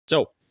So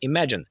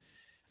imagine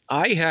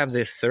I have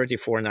these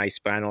 34 nice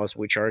panels,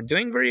 which are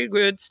doing very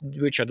good,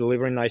 which are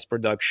delivering nice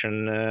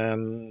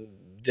production,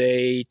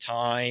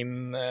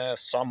 daytime,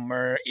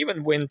 summer,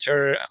 even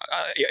winter,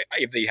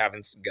 if they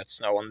haven't got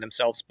snow on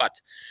themselves.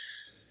 But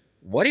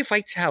what if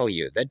I tell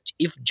you that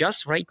if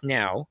just right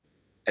now,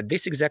 at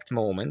this exact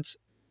moment,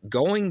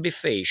 going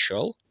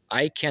bifacial,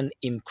 I can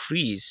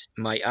increase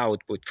my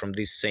output from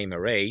this same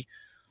array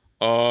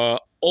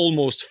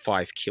almost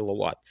 5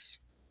 kilowatts?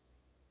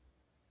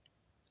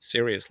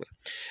 Seriously.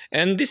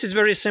 And this is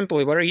very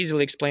simple, very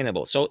easily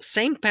explainable. So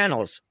same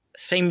panels,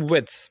 same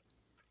width,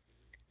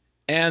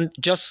 and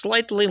just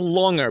slightly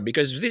longer,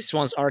 because these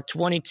ones are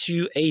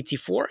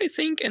 2284, I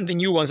think, and the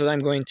new ones that I'm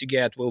going to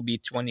get will be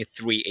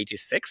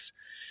 2386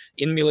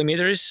 in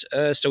millimeters.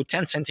 So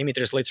 10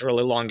 centimeters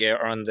literally longer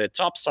on the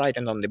top side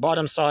and on the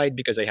bottom side,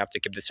 because I have to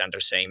keep the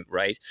center same,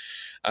 right?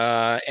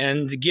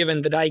 And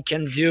given that I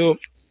can do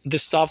the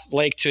stuff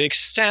like to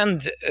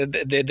extend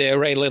the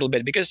array a little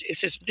bit, because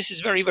this is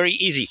very, very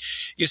easy.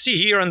 You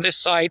see here on this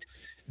side,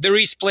 there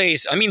is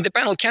place. I mean, the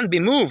panel can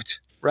be moved,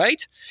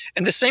 right?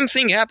 And the same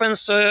thing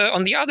happens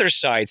on the other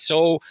side.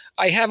 So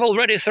I have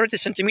already 30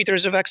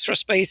 centimeters of extra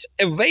space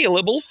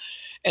available,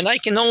 and I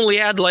can only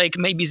add like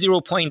maybe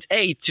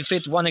 0.8 to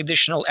fit one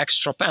additional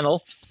extra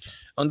panel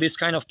on this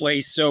kind of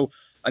place. So,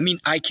 I mean,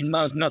 I can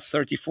mount not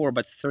 34,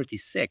 but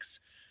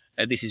 36.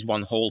 This is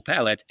one whole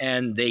pallet,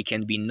 and they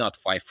can be not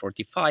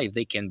 545,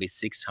 they can be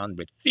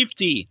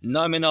 650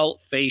 nominal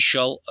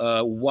facial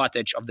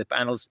wattage of the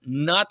panels,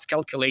 not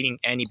calculating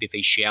any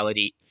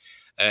bifaciality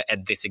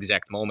at this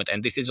exact moment.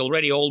 And this is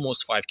already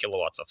almost 5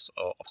 kilowatts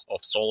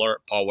of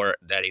solar power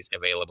that is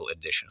available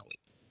additionally.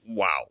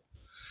 Wow.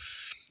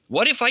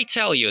 What if I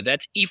tell you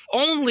that if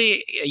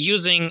only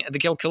using the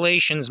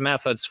calculations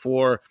methods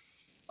for,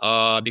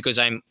 because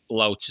I'm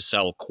allowed to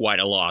sell quite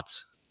a lot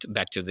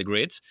back to the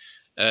grid,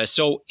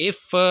 so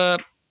if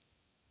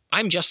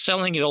I'm just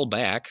selling it all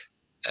back,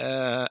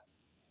 and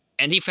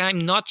if I'm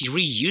not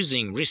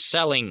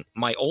reselling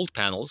my old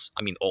panels,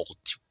 I mean, old,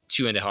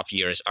 2.5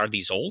 years, are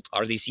these old?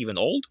 Are these even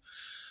old?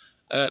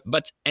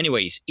 But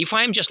anyways, if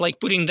I'm just like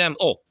putting them,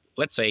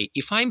 let's say,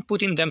 if I'm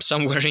putting them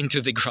somewhere into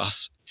the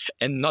grass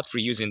and not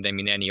reusing them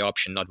in any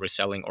option, not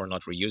reselling or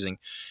not reusing,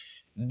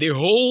 the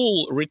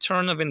whole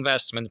return of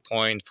investment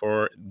point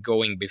for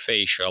going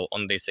bifacial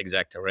on this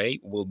exact array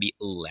will be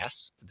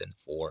less than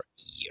 4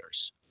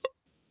 years.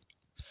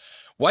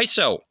 Why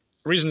so?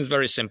 Reason is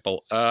very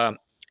simple.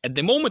 At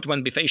the moment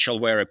when bifacial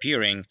were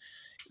appearing,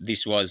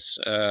 this was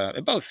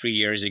about 3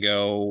 years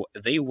ago,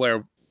 they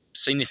were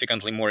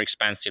significantly more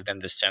expensive than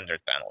the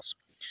standard panels.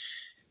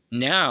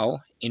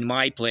 Now, in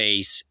my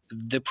place,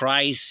 the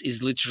price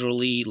is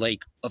literally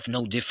like of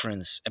no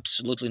difference,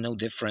 absolutely no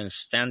difference.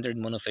 Standard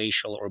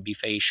monofacial or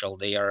bifacial,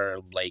 they are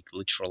like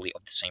literally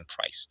of the same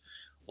price.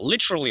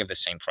 Literally of the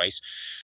same price.